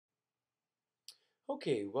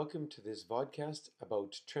Okay, welcome to this vodcast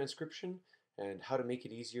about transcription and how to make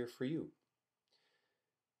it easier for you.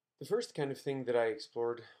 The first kind of thing that I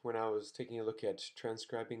explored when I was taking a look at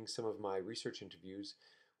transcribing some of my research interviews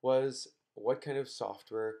was what kind of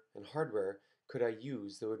software and hardware could I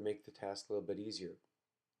use that would make the task a little bit easier.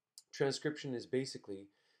 Transcription is basically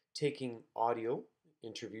taking audio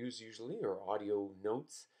interviews usually or audio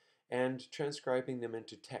notes and transcribing them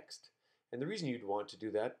into text. And the reason you'd want to do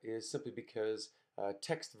that is simply because a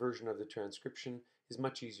text version of the transcription is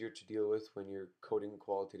much easier to deal with when you're coding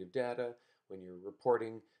qualitative data, when you're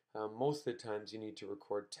reporting. Most of the times you need to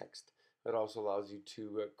record text. That also allows you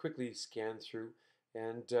to quickly scan through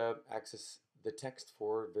and access the text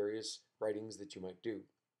for various writings that you might do.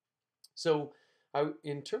 So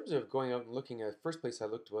in terms of going out and looking at, first place I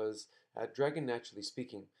looked was at Dragon Naturally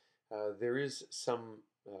Speaking. There is some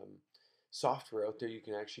software out there you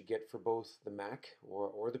can actually get for both the Mac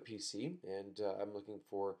or the PC, and I'm looking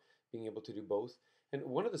for being able to do both. And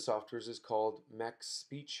one of the softwares is called Mac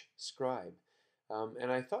Speech Scribe. And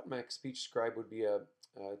I thought Mac Speech Scribe would be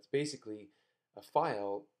it's basically a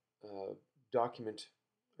file document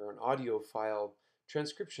or an audio file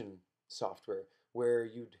transcription software where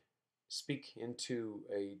you'd speak into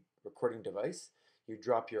a recording device, you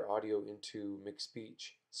drop your audio into Mac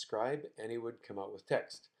Speech Scribe, and it would come out with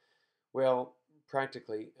text. Well,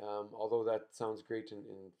 practically, although that sounds great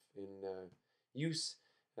in use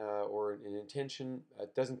or in intention,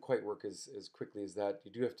 it doesn't quite work as quickly as that.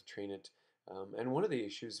 You do have to train it. And one of the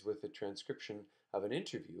issues with the transcription of an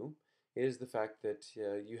interview is the fact that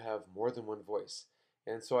you have more than one voice.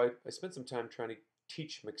 And so I spent some time trying to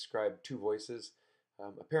teach McScribe two voices.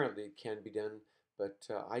 Apparently it can be done, but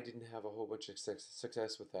I didn't have a whole bunch of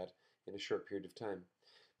success with that in a short period of time.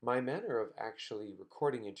 My manner of actually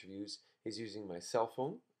recording interviews is using my cell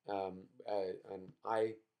phone, an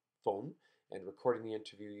iPhone, and recording the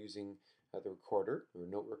interview using the recorder or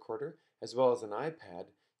note recorder, as well as an iPad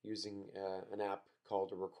using an app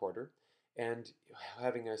called a recorder, and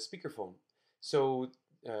having a speakerphone. So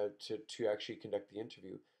to actually conduct the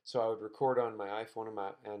interview. So I would record on my iPhone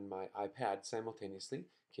and my iPad simultaneously, in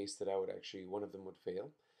case that one of them would fail.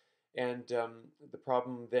 And the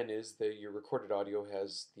problem then is that your recorded audio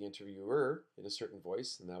has the interviewer in a certain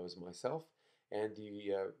voice, and that was myself, and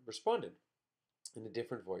the respondent in a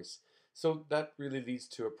different voice. So that really leads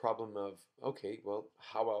to a problem of, okay, well,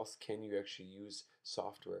 how else can you actually use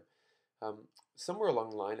software? Somewhere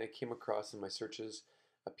along the line, I came across in my searches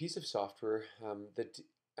a piece of software that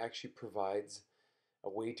actually provides a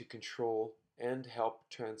way to control and help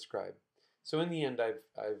transcribe. So in the end,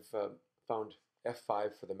 I've found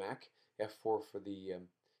F5 for the Mac, F4 for the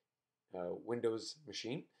Windows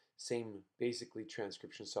machine, same basically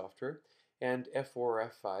transcription software, and F4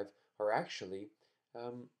 or F5 are actually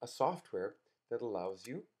a software that allows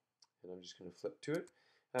you, and I'm just going to flip to it,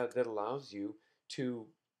 that allows you to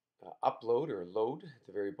upload or load. At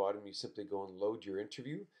the very bottom, you simply go and load your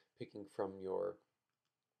interview, picking from your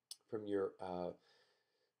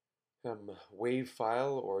WAV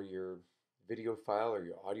file or your video file or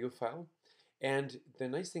your audio file. And the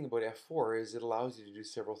nice thing about F4 is it allows you to do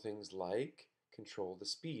several things like control the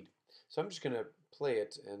speed. So I'm just going to play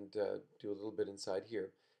it and do a little bit inside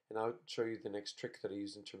here, and I'll show you the next trick that I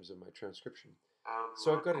use in terms of my transcription.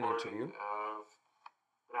 So I've got an interview.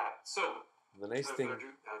 So the nice thing.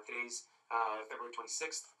 Today's February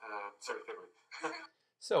 26th. February.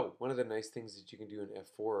 So one of the nice things that you can do in F4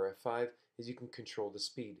 or F5 is you can control the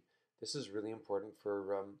speed. This is really important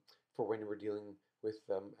for when we're dealing with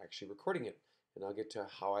actually recording it. And I'll get to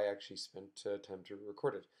how I actually spent time to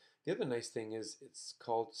record it. The other nice thing is it's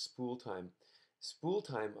called spool time. Spool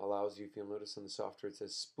time allows you, if you'll notice on the software, it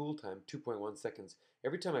says spool time 2.1 seconds.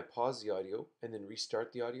 Every time I pause the audio and then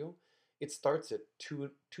restart the audio, it starts at 2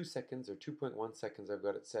 seconds or 2.1 seconds I've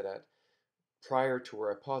got it set at prior to where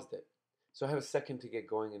I paused it. So I have a second to get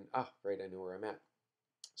going and, right, I know where I'm at.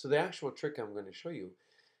 So the actual trick I'm going to show you,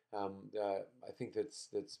 I think that's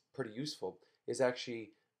pretty useful, is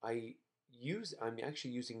actually I'm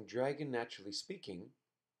actually using Dragon Naturally Speaking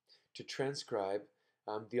to transcribe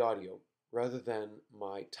the audio rather than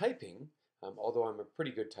my typing. Although I'm a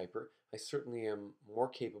pretty good typer, I certainly am more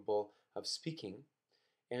capable of speaking.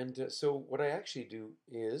 And so what I actually do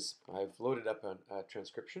is I've loaded up a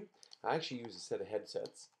transcription. I actually use a set of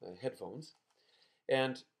headphones.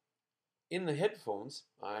 And in the headphones,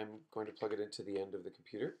 I'm going to plug it into the end of the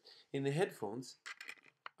computer. In the headphones,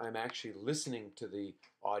 I'm actually listening to the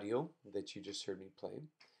audio that you just heard me play.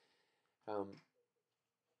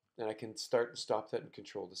 And I can start and stop that and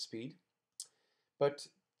control the speed. But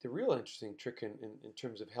the real interesting trick in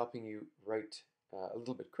terms of helping you write a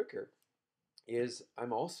little bit quicker is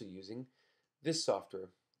I'm also using this software,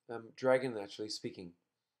 Dragon Naturally Speaking.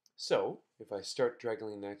 So if I start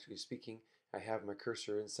Dragon Naturally Speaking, I have my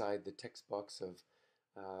cursor inside the text box of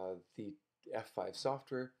the F5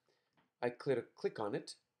 software. I click on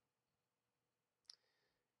it,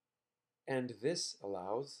 and this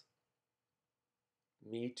allows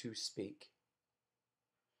me to speak.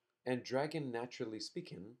 And Dragon Naturally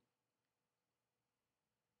Speaking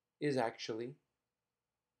is actually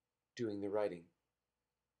doing the writing.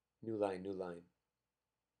 New line, new line.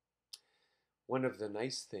 One of the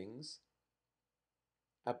nice things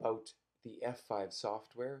about the F5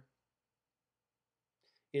 software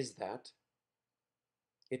is that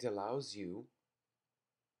it allows you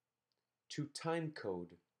to time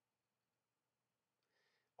code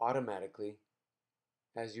automatically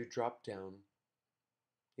as you drop down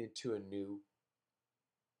into a new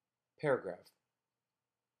paragraph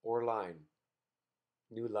or line.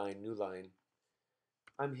 New line, new line.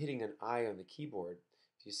 I'm hitting an I on the keyboard.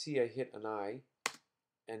 If you see I hit an I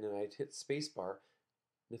and then I hit spacebar,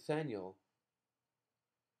 Nathaniel,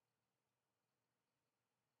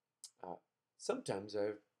 sometimes I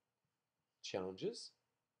have challenges.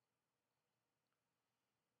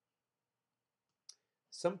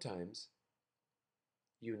 Sometimes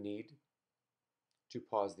you need to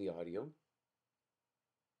pause the audio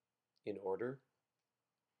in order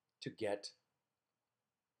to get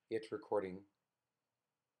it recording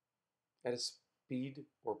at a speed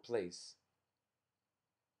or place.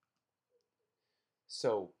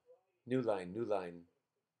 So, new line, new line.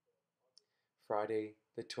 Friday,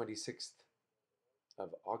 the 26th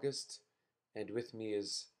of August, and with me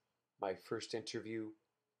is my first interview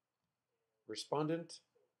respondent,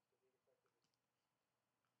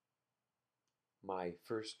 my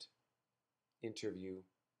first interview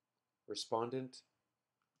respondent.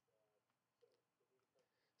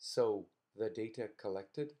 So, the data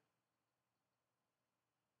collected,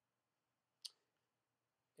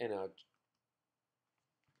 and out.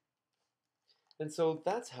 And so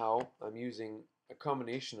that's how I'm using a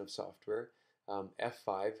combination of software,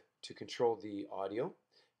 F5 to control the audio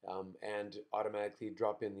and automatically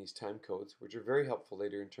drop in these time codes, which are very helpful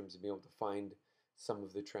later in terms of being able to find some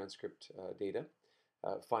of the transcript data,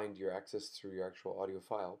 find your access through your actual audio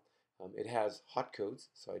file. It has hot codes,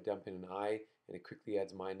 so I dump in an I and it quickly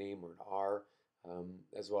adds my name or an R.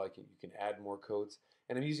 As well, you can add more codes.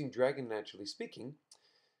 And I'm using Dragon Naturally Speaking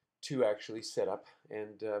to actually set up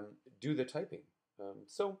and do the typing.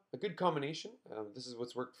 So a good combination. This is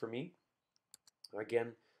what's worked for me.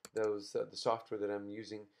 Again, the software that I'm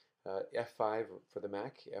using, F5 for the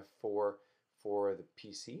Mac, F4 for the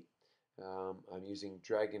PC. I'm using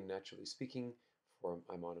Dragon Naturally Speaking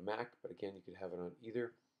I'm on a Mac, but again, you could have it on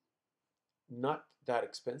either. Not that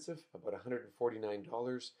expensive, about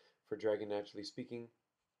 $149 for Dragon Naturally Speaking.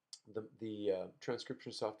 The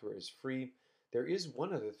transcription software is free. There is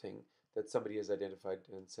one other thing that somebody has identified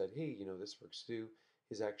and said, hey, this works too,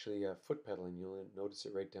 is actually a foot pedal, and you'll notice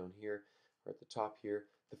it right down here, or at the top here,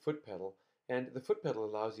 the foot pedal. And the foot pedal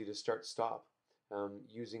allows you to start-stop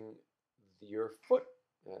using your foot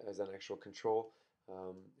as an actual control.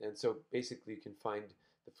 And so basically you can find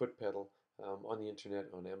the foot pedal on the internet,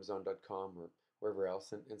 on Amazon.com or wherever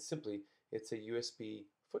else, and simply it's a USB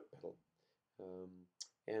foot pedal.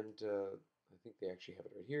 I think they actually have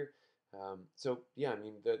it right here. So yeah, I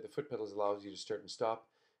mean the foot pedals allows you to start and stop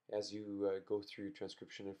as you go through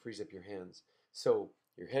transcription and frees up your hands. So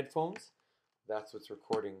your headphones, that's what's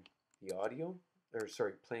recording the audio, or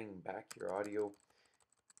sorry, playing back your audio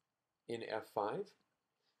in F5.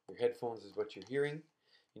 Your headphones is what you're hearing.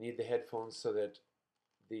 You need the headphones so that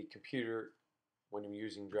the computer, when you're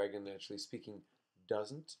using Dragon Naturally Speaking,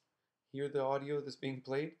 doesn't hear the audio that's being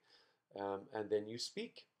played, and then you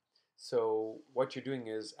speak. So what you're doing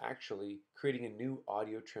is actually creating a new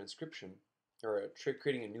audio transcription, or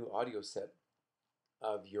creating a new audio set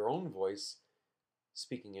of your own voice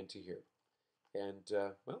speaking into here. And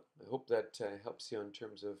well, I hope that helps you in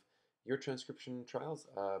terms of your transcription trials.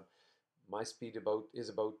 My speed is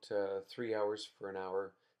about 3 hours for an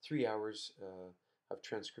hour. 3 hours of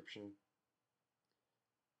transcription.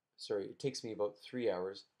 Sorry, it takes me about 3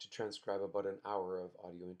 hours to transcribe about an hour of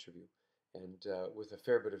audio interview, and with a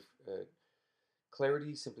fair bit of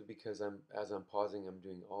clarity, simply because as I'm pausing, I'm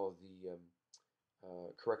doing all of the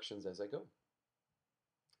corrections as I go.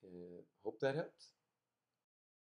 Hope that helps.